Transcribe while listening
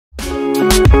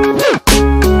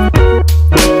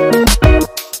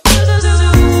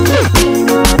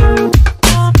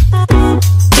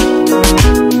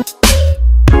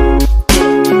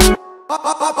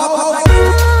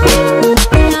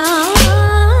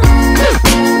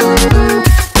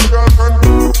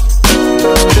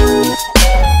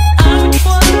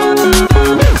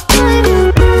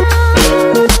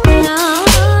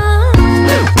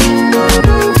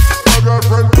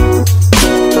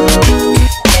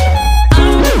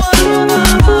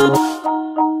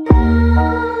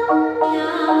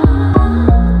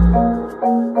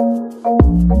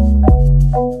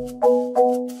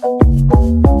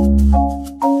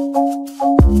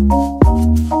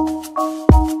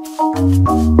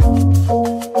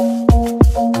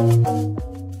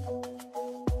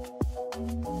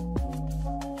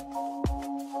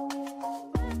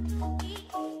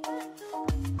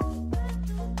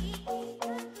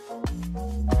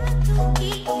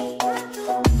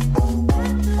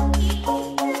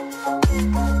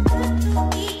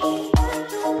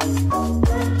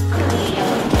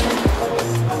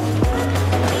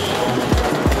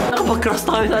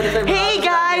Hey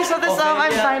guys, what's up?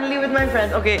 I'm finally with my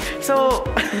friends. Okay, so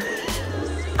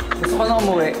gusto ko na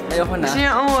umuwi. Ayoko na. Gusto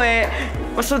niya umuwi.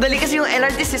 Mas madali kasi yung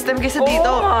LRT system kaysa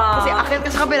dito. Kasi akit ka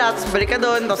sa kabila, tapos balik ka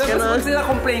doon, tapos ka doon. Sila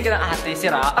complain ka ng ate,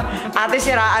 sira. Ate,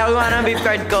 sira. Ayaw nga ng vape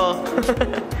card ko.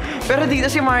 Pero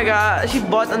dito si Marga, she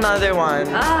bought another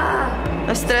one.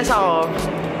 Na-stress ako.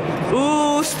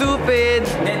 Ooh, stupid.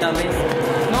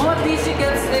 No, at least she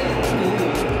gets like 2.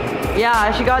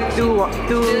 Yeah, she got two,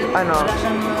 ano.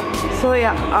 So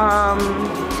yeah,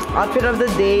 outfit of the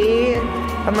day.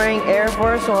 I'm wearing Air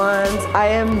Force Ones,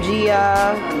 IMG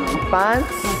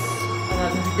pants.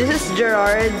 This is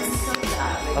Gerard's.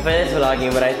 Ophelia's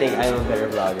vlogging, but I think I'm a better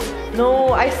vlogger.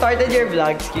 No, I started your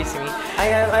vlog, excuse me.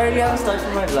 I already have a start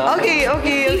for my vlog. Okay.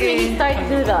 You started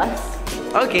with us.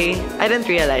 Okay, I didn't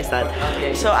realize that.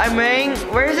 Okay. So I'm wearing,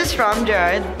 where is this from,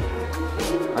 Gerard?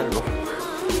 I don't know.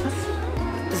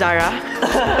 Zara?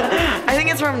 I think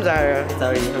it's from Zara. It's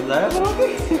already from Zara, but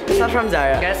okay. It's not from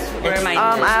Zara. Guess where mine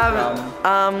I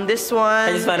have this one.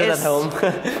 I just found it at home.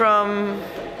 From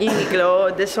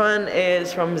Uniqlo. This one is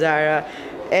from Zara.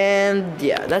 And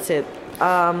yeah, that's it.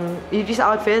 Yuji's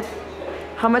outfit.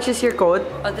 How much is your coat?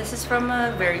 Oh, this is from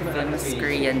a very famous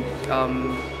Korean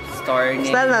store named...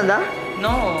 Style Nanda?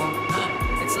 No.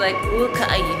 It's like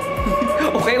Ukay.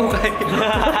 Okay.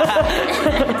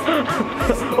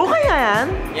 Okay nga yan?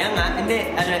 Yeah nga. Hindi,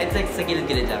 it's like sa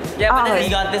gilid-gilid lang. Yeah, but we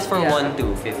got this for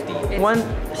 1,250. One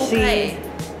Okay.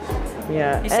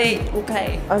 Yeah. You say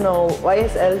okay. Ano,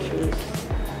 YSL shoes.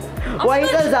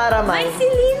 YSL Zara man. My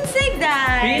Celine said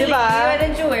that. Really? Diba? Why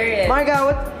didn't you wear it? Marga,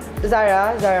 what?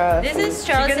 Zara. This is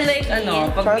Charles and like, pag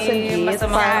Charles and may Keith.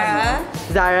 masamang...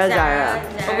 Zara.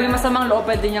 Pag may masamang loob,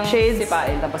 pwede niyang Shades.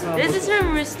 sipain. Tapos This is from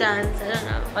Rustans. I don't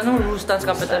know. Anong Rustans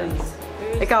Capitalist?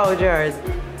 Ikaw, Gerard.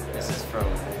 This is from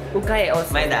Okay, also.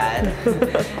 my dad.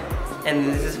 And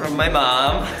this is from my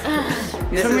mom.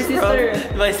 This from is my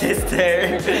my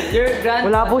sister. Your grandpa.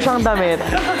 Wala po siyang damit.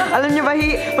 Alam niyo ba,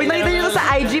 pag nakita niyo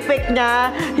sa IG pic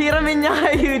niya, hiramin niya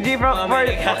kay Yuji from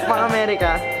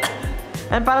America.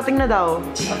 And parating na daw.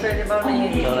 These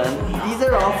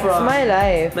are all from It's my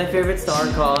life. my favorite store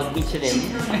called H&M.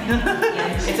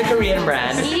 It's a Korean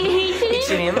brand.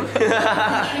 H&M.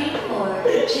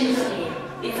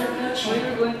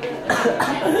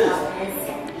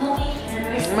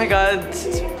 Oh my god.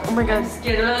 Oh my god.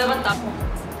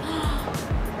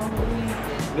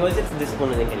 Because it's this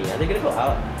one in Korea. They're gonna go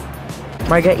out.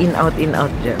 Marga, in out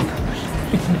dyan.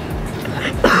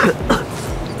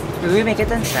 Will we make it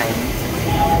on time?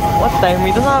 What time? We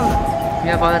don't have... We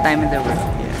have all the time in the world.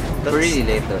 We're really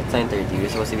late though. It's 9:30. We're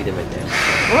supposed to be there by 10.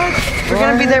 What? We're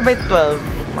gonna be there by 12.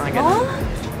 Mga ganun.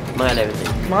 Mga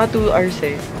 11:30. Mga 2 hours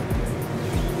eh.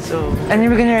 So... And then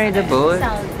we're gonna ride the boat.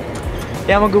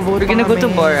 Yeah, mag-boat We're gonna go to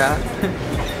Bora.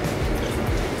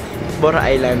 Bora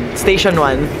Island. Station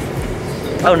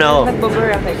 1. Oh no.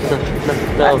 Nagbobora kayo.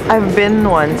 No. I've been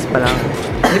once pa lang.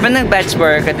 Di ba nag-batch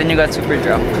work and then you got super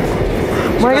drunk?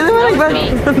 Marga, di ba nag-batch?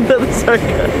 Sorry.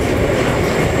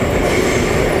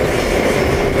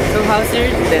 So how's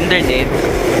your Tinder date?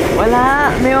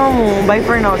 Wala. May mo. Bye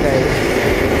for now, guys.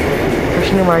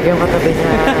 Crush ni Marga yung katabi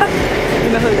niya.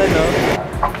 Pinahal ano?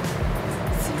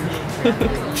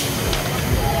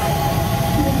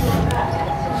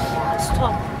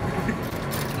 Stop.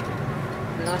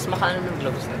 Lakas makaano ng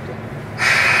gloves na to.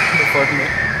 Performer.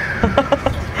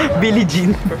 Billie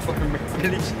Jean. Performer.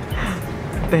 Billie Jean.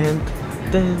 Tent.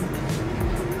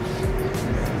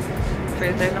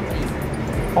 Pwede tayo lang kayo.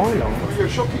 Okay lang. 이게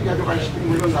쇼핑 가져갈 수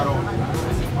있는 물건으로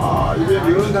이게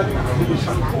이런 다리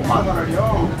참 9만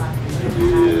원을요.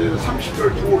 이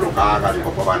 30개월 두올로 까가지고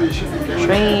뽑아내시는 게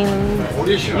Train.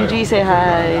 Yuji, say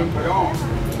hi.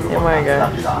 Oh my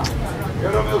god.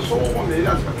 여러분 소금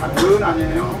내려서 다면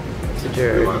아니에요.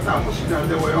 그리고 땀 무슨 잘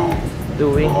되고요.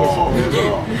 Doing his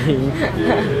그래서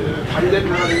발냄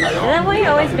나라든가요. Alam mo, you're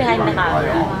always behind the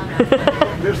camera.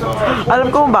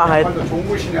 Alam ko kung bakit.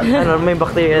 Ano, may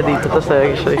bacteria dito to sa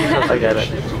tagaran.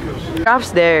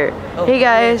 Crafts there. Hey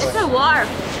guys. It's a wharf.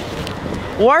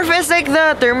 Wharf is like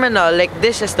the terminal. Like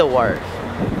this is the wharf.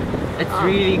 It's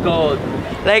really cold.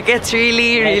 Like it's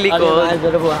really cold.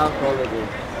 Unimaginable how cold it is.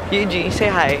 Yuji, say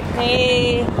hi.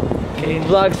 Hey. Okay.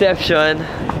 Vlogception.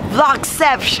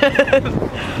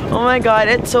 Oh my god,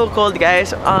 it's so cold,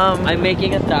 guys. I'm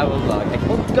making a travel vlog.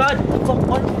 Oh god,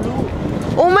 one flew.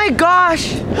 Oh my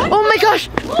gosh! Oh my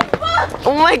gosh!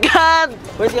 Oh my god!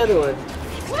 Where's the other one?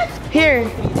 What? Here.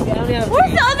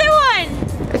 Where's the other one?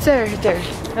 It's there.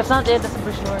 That's not it. That's a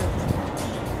bush door.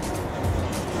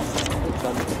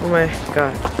 Oh my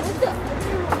god.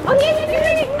 Oh,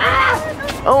 yeah. Ah!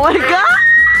 Oh my god!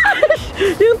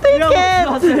 Yung ticket!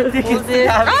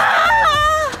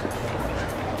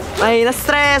 Ay,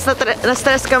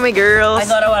 na-stress kami, girls. I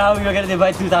thought about how we were gonna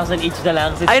divide 2,000 each na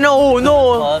lang. I know,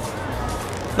 no.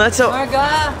 Not so...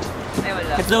 Marga! Ay,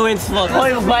 wala. It's no one's fault.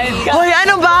 Hoy, magbayad ka! Hoy,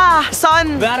 ano ba?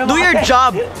 Son, do your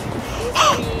job.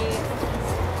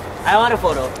 I want a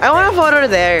photo. I want a photo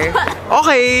there.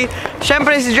 Okay.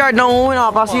 Siyempre, si Jard, nangunguna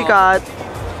pa, sikat.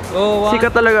 Oh,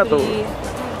 Sikat talaga to. 1, 2,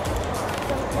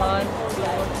 3.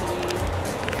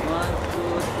 1,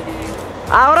 2, 3.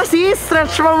 Ahora sí,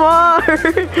 stretch pa more.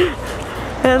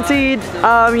 And si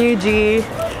UG.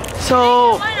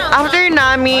 So, after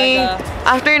Nami,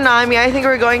 I think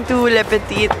we're going to Le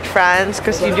Petit, France,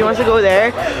 because UG wants to go there.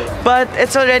 But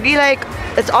it's already like,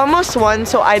 it's almost 1,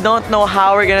 so I don't know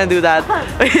how we're gonna do that.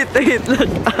 Wait, look.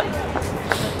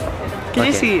 Can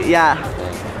you see? Yeah.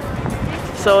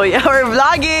 So yeah, we're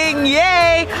vlogging,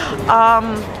 yay!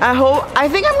 I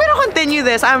think I'm gonna continue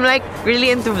this. I'm like really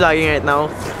into vlogging right now.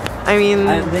 I mean,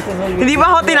 hindi ba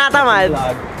ako tinatamad?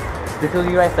 This will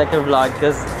be my second vlog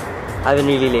because I've been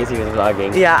really lazy with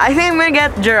vlogging. Yeah, I think I'm gonna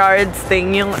get Gerard's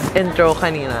thing, yung intro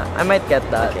kanina. I might get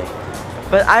that. Okay.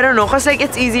 But I don't know, cause like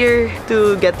it's easier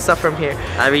to get stuff from here.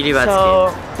 I'm really bad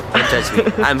So, skin. Don't judge me.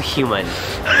 I'm human.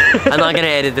 I'm not gonna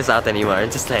edit this out anymore.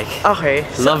 Just like, okay.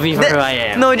 love me for who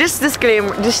I am. No, just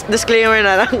disclaimer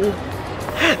na lang.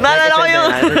 Naalala ko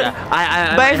yung...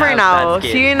 Bye for now.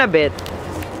 See you in a bit.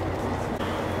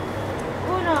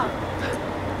 1,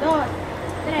 2,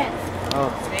 3.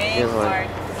 Oh, Thanks, Mark.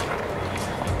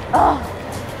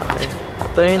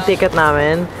 Ito yung ticket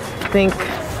namin. I think...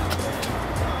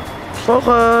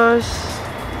 Focus!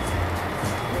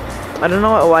 I don't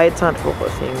know why it's not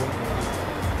focusing.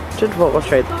 It should focus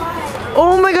right.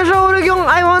 Oh my gosh! Nahulog yung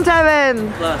iPhone 7!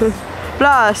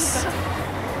 Plus!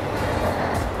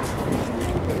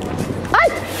 Ay!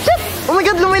 Shit! Oh my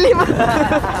god! Lumilip!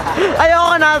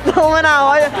 Ayoko na! Tama na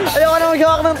ako! Ayoko na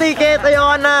maghawak ng ticket!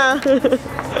 Ayoko na!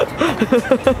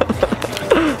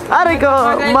 Aray ko!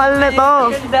 Mahal na to!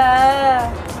 Ganda!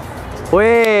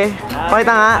 Uy!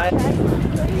 Pakita nga!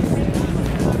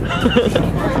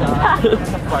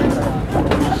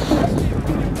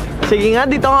 Sige nga,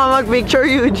 dito nga mag-picture,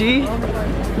 UG.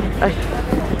 Ay.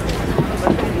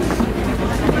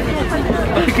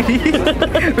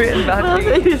 Wait,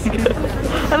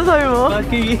 Ano sabi mo?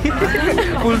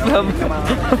 Full club.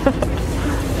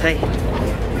 Hey.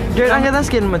 Girl, ang ganda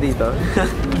skin mo dito.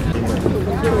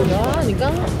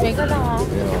 Mega lang ha.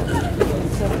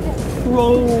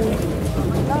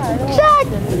 Shut!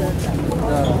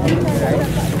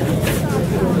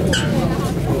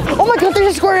 Oh my god,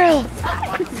 there's a squirrel!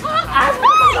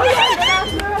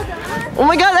 Oh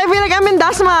my god, I feel like I'm in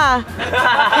Dasma!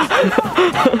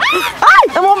 Ay!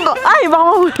 Ay! Baka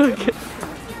mahulog.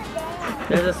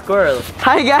 There's a squirrel.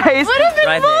 Hi guys! What is this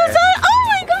Right monster? there. Oh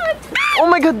my god! Oh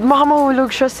my god, baka mahulog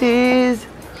siya, sis.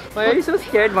 Why are you so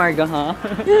scared, Marga, huh?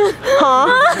 Huh?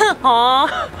 Huh?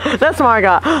 That's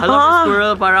Marga. I love the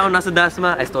squirrel. Para ako nasa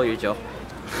Dasma. I stole your joke.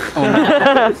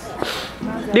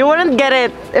 They wouldn't get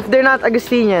it if they're not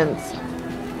Augustinians.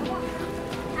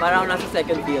 Para ako nasa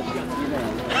second field.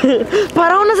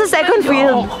 Parang nasa second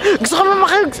field. Gusto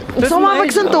ko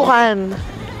magsuntukan.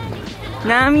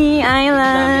 Nami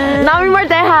Island! Nami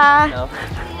Marteja!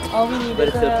 All we need But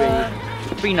is it's still pretty.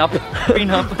 prenup.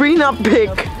 Prenup. Prenup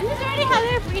pic. You already have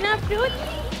a prenup, dude?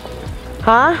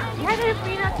 Huh? You had a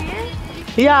prenup here?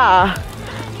 Yeah.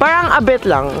 Parang a bit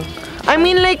lang. I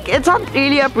mean like, it's not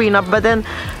really a prenup, but then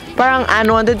parang Anne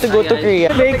wanted to go to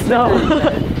Korea. Fakes now.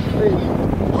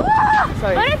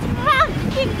 Sorry. But it's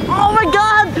fucking... Oh my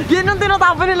god! Yan yung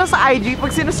tinatapon nila sa IG pag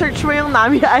sinesearch mo yung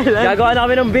Nami Island. Gagawa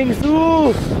namin ng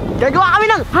bingsu! Gagawa kami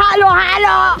ng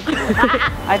halo-halo!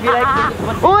 I feel like...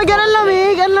 Oh my god, ang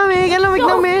lamig! Ang lamig! Ang lamig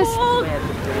ng mist!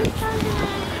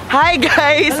 Hi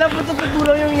guys! Alam mo,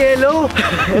 tutulang yung yellow!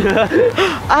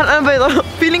 Ano ba ito?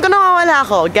 Feeling ko nawawala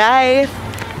ako. Guys!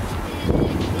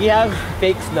 We have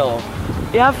fake snow.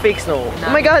 You have fake snow. Oh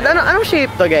my god, anong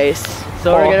shape to guys?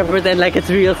 So we're gonna pretend like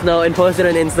it's real snow and post it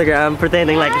on Instagram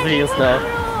pretending like it's real snow.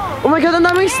 Oh my god, ang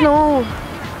daming snow!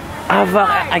 Ah fuck,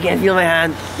 I can't feel my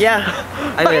hand. Yeah.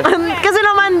 I will. Kasi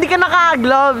naman, hindi ka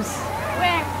naka-gloves.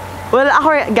 Where? Well,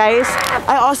 ako, guys,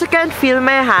 I also can't feel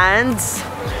my hands.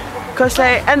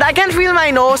 And I can't feel my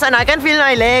nose and I can't feel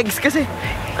my legs. Kasi,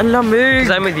 ang lamig.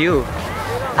 Because I'm with you.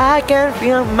 I can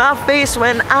feel my face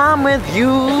when I'm with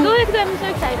you. Let's go, I'm so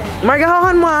excited. Marga,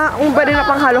 hawakan mo ha, kung pwede na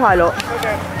pang halo-halo.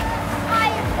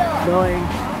 Snowing.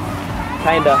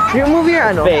 Kinda. Remove your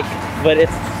ano. Fake, but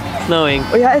it's snowing.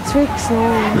 Oh yeah, it's fake snow.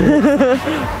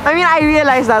 I mean, I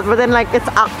realize that, but then like, it's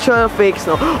actual fake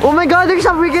snow. Oh my god, there's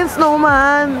a freaking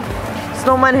snowman.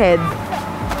 Snowman head.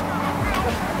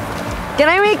 Can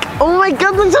I make? Oh my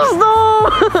God, nagsusnow!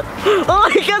 Oh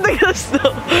my God, nagsusnow!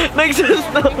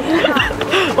 Nagsusnow!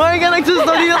 Oh my God,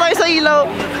 nagsusnow! Dito tayo sa ilaw!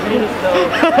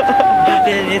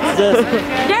 It's just...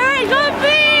 Jared, go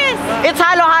please! It's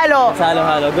halo-halo! It's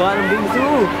halo-halo. Gawa ng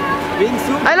bingsu!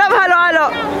 Bingsu! I love halo-halo!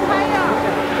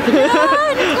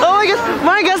 Oh my God!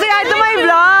 Marga, say hi to my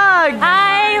vlog!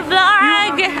 Hi,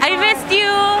 vlog! I missed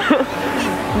you!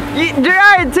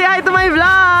 Gerard, say hi to my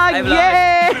vlog! Hi, vlog.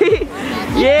 Yay!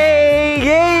 Yay!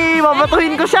 Yay!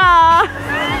 Babatuhin ko siya!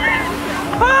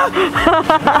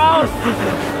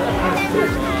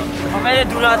 Ophelia,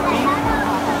 do not be.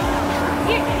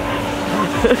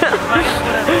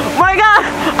 Marga!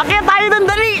 Akyat tayo ng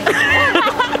dali!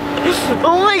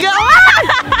 Oh my God!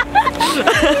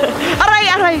 Aray!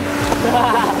 Aray!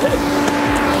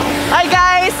 Hi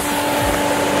guys!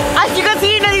 As you can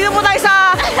see, nandito po tayo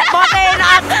sa mountain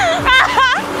at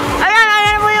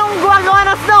ayan mo yung gumagawa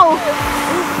ng snow.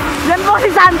 Yan po si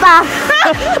Santa.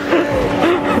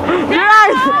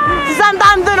 Gerard! Si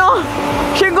Santa andun oh.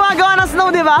 Siya yung gumagawa ng snow,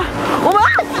 di ba?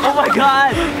 Oh my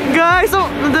God! Guys, so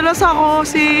nadalas ako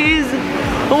sis.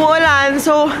 Umuulan,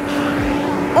 so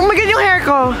oh my God, yung hair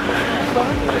ko.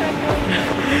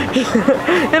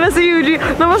 Yan na si Yuji.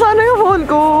 Nabasa na yung phone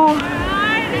ko.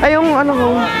 Ay, yung ano ko.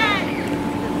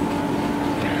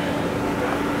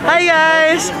 Hi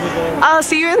guys! I'll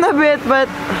see you in a bit, but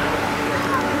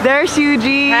there's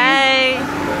Yuji. Hi!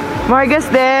 Marga's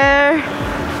there.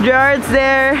 Gerard's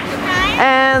there.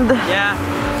 And Yeah.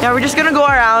 we're just gonna go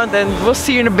around and we'll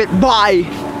see you in a bit. Bye!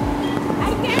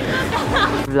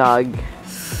 Vlog.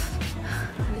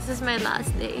 This is my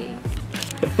last day.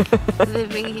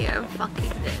 Living here, I'm fucking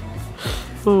dead.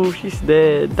 Oh, she's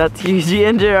dead. That's Yuji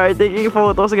and Gerard taking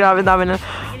photos. Grabe dami na.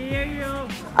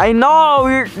 I know!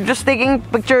 We're just taking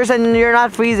pictures and you're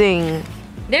not freezing.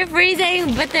 They're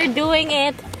freezing, but they're doing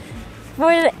it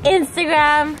for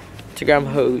Instagram. Instagram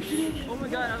host. Oh my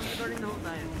God, I was recording the whole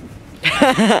time.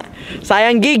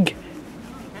 Sayang gig!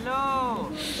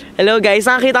 Hello! Hello guys,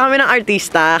 nakakita kami ng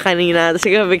artista kanina. Tapos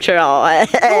picture ako.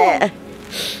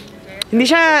 Hindi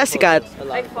siya sikat.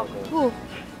 Who?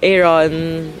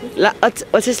 Aaron.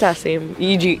 What's his last name?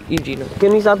 EG, no?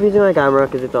 Can we stop using my camera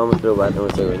because it's almost robot and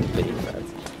we're still in video fans.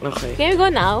 Okay. Can we go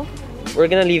now? We're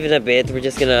gonna leave in a bit. We're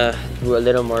just gonna do a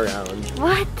little more round.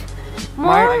 What?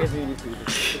 More?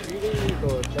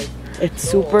 It's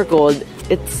super cold.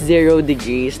 It's 0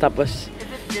 degrees. Tapos...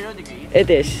 Is it 0 degrees? It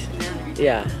is.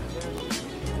 Yeah.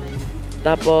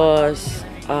 Tapos...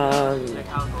 Like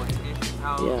how cold it is?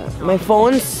 How Yeah. My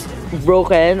phone's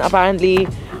broken. Apparently,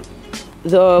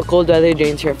 the cold weather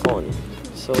drains your phone.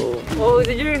 So... Oh,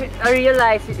 did you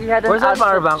realize you had an Where's our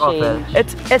power bank,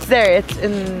 change? It's there. It's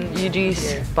in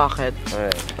Yuji's pocket.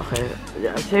 Alright. Okay.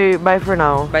 Yeah, say bye for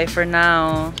now. Bye for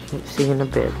now. See you in a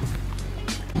bit.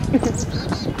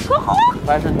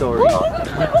 Parang Dory.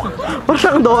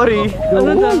 Parang Dory.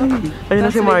 Ayun na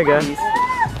si Marga.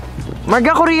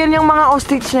 Marga, Korean yung mga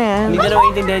ostrich na yan. Hindi na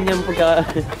maintindihan yung pagka...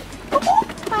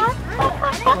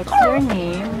 What's your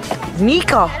name?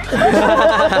 Nika.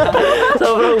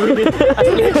 Sobrang weird.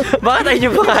 Bakit tayo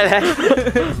yung pangalan?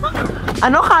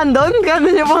 Ano, Kandon?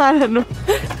 Kandon yung pangalan, no?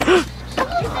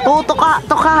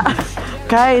 Tuka.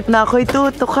 Kahit na ako'y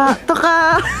tuka.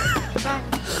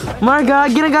 Marga,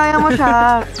 ginagaya mo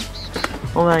siya.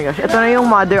 Oh my gosh, ito na yung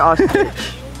mother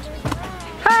ostrich.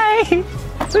 Hi!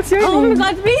 What's your Oh my name?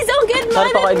 God, please don't get mad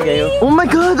Saan pakain at kayo? me! Oh my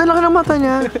God, ang laki ng mata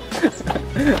niya.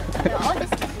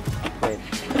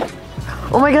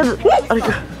 Oh my God! Aray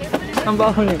ko. Ang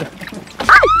baho nito.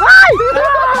 Ay! Ay!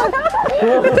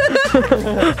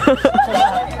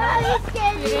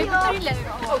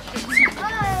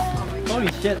 Holy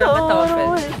shit.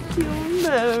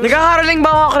 Nagkakaroling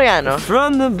ba ako Koreano?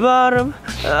 From the bottom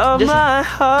of Just- my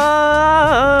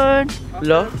heart.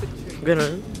 Lo?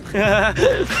 Ganun?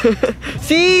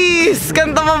 Sis!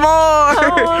 Kanta mo more!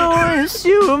 I wanna wish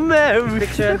you a merry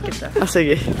Picture kita. Ah,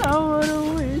 sige. I wanna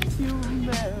wish you a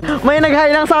merry. May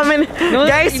nag-hi lang sa amin. No,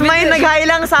 Guys, even may the- nag-hi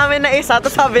lang sa amin na isa.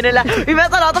 Tapos sabi nila, we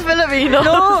met a lot of Filipino.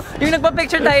 No! Yung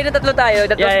nagpa-picture tayo na tatlo tayo,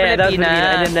 that was That was Filipina.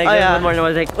 Filipina. And then like, Oh, yeah. one more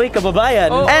was like, uy,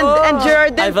 kababayan. Oh. And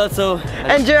Gerard I didn't, felt so...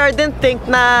 and Gerard didn't think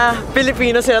na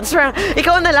Filipino sila. Tapos parang,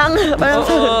 ikaw na lang. Parang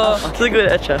Oo. so good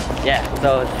at siya. Yeah,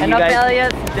 so see And you guys. Ophelia,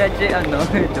 judge,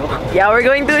 joke. Yeah, we're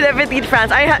going to Le Petit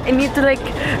France. I need to like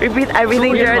repeat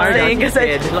everything Gerard's saying because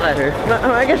I... Look at her.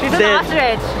 Oh my gosh, she's She's an dead.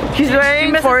 ostrich. She's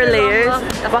wearing 4 layers.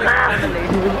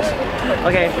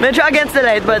 Okay, Medyo against the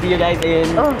light, but see you guys in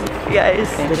oh,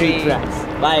 guys. the street France.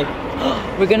 Bye.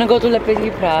 We're gonna go to Le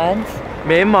Petit France.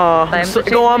 Mema, Time to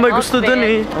ikaw nga change may my gusto dun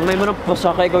eh. outfit. Ang may mo na po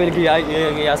sa ikaw yung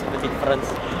nag-iaya sa Petit France.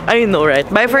 I know, right?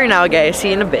 Bye for now, guys.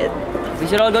 See you in a bit.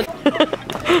 We should all go.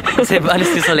 Kasi ano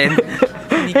si Solen?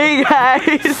 Hey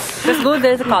guys! Let's go,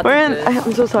 there's a cottage.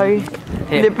 I'm so sorry.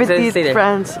 Hey, Le Petit stay there.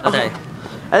 France. Okay.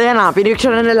 Ayan na,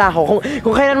 pinicture na nila ako.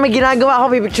 Kung kailan may ginagawa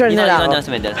ako, pipicture nila ako.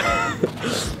 Sa middle.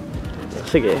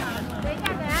 Sige.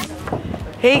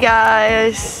 Hey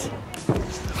guys!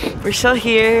 We're still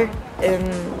here in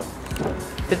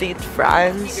Petit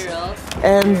France.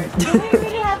 And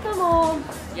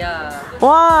Yeah.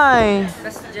 why?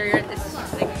 Because Jared is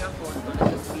taking a photo.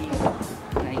 Let's be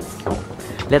nice.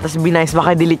 Let us be nice.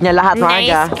 Baka delete niya lahat,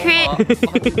 Marga. Nice crit.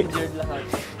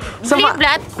 So, Blue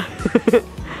blood.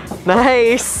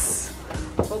 nice!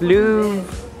 Blue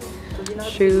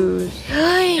shoes.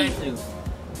 Ay.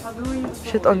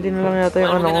 Shit, onti na lang yata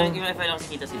yung ano ko.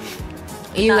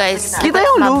 You guys. Kita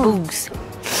yung my lube. boobs.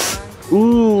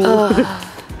 Ooh.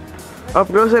 Up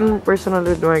close and personal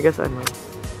with Marga's ano.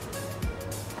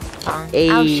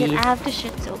 Oh shit, I have to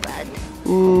shit so bad.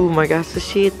 Ooh, Marga's the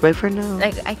shit. Bye for now.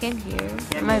 Like, I can hear.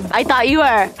 I thought you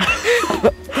were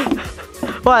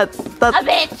What? a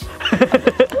bitch.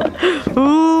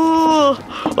 Ooh!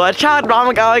 Watch out!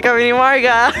 Baka mag-away kami ni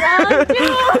Marga.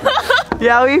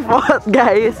 Yeah, we fought,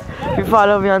 guys. If you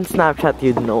follow me on Snapchat,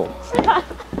 you'd know.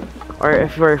 Or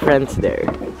if we're friends there.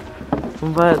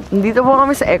 But, dito po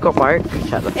kami sa Eco Park.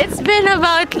 Shut up. It's been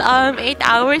about 8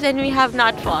 hours and we have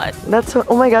not fought. That's,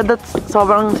 oh my god, that's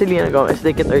sobrang Selena Gomez.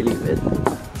 Take it or leave it.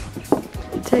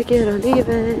 Take it or leave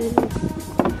it.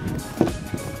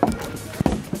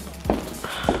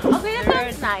 Okay, that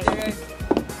sounds nice.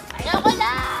 Ayoko na!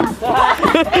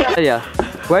 Yeah.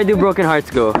 Where do broken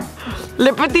hearts go? Le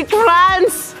Petit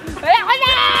France! Ayoko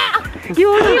na!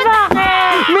 Yuni,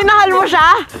 bakit? Minahal mo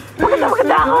siya?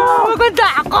 Maganda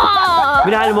ako!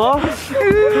 Minahal mo?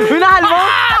 Minahal mo?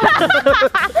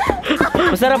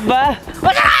 Masarap ba?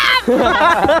 Masarap!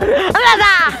 Ang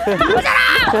lasa!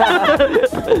 Masarap!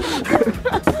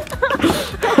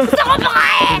 Gusto ko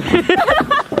pakain!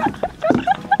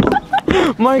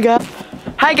 Marga.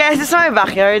 Hi guys, this is my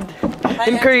backyard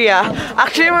in Korea.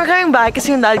 Actually, we're coming back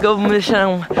kasi yung dad ko bumili siya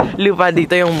ng lupa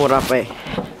dito, yung mura pa eh.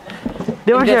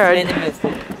 Di ba, Jared?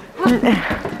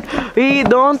 We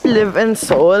don't live in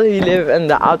Seoul, we live in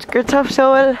the outskirts of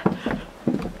Seoul.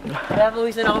 Kaya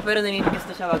pawisan ako pero naninigas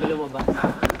na siya bago lumabas.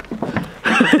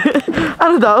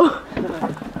 Ano daw?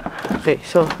 Okay,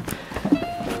 so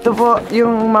ito po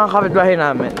yung mga kapitbahay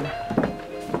namin.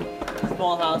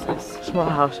 Small houses. Small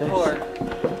houses. Four.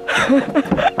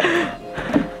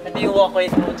 Ito yung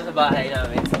walkways mo sa bahay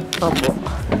namin. Opo.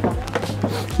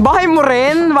 Bahay mo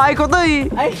rin? Bahay ko to eh.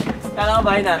 Ay! Kala ko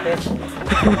bahay natin.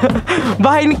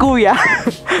 Bahay ni Kuya.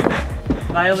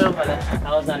 Bahay mo lang pala. I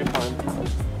was not informed.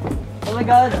 Oh my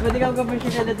god! Pwede kang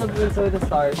kapag-share na dito with the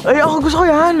stars. Ay, ako gusto ko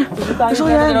yan. Gusto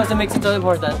ko yan. It also makes it so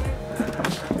important.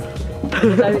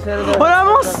 Wala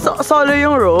mong solo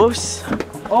yung rose.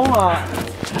 Oo nga.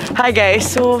 Hi guys,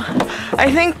 so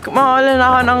I think mawala na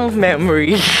ako ng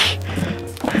memory.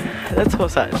 That's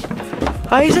so sad.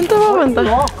 Ay, saan ito mapunta?